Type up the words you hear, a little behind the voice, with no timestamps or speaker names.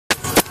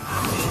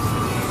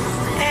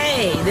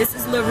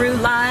LaRue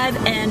Live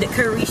and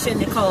Karisha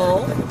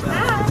Nicole.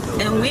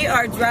 And we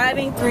are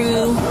driving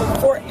through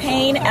Fort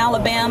Payne,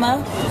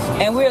 Alabama,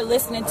 and we're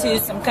listening to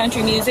some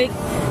country music.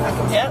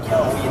 Yep.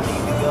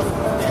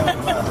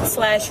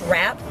 Slash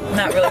rap.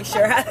 Not really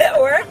sure how that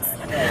works.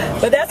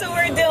 But that's what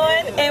we're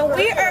doing. And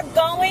we are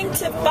going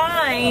to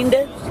find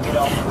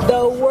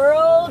the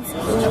world's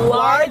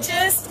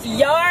largest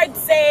yard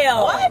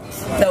sale. What?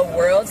 The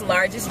world's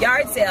largest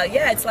yard sale.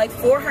 Yeah, it's like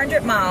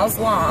 400 miles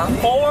long.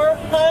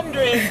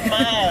 400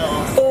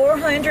 miles.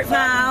 400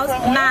 miles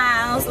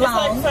long. It's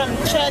like from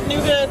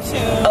Chattanooga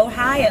to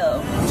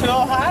Ohio.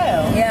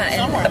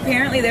 Yeah, and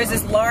apparently there's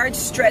this large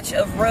stretch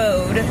of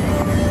road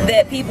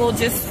that people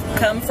just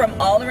come from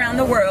all around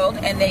the world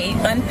and they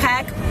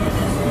unpack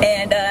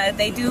and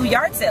they do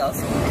yard sales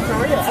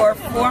for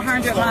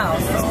 400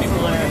 miles.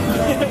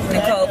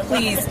 Nicole,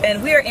 please.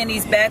 And we're in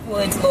these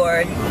backwoods,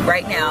 Lord,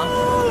 right now.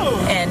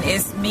 And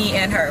it's me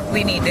and her.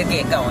 We need to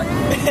get going.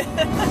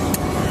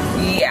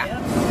 Yeah.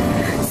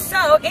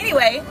 So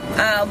anyway,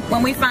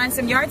 when we find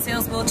some yard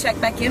sales, we'll check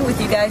back in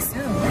with you guys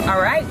soon. All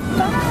right?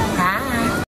 Bye.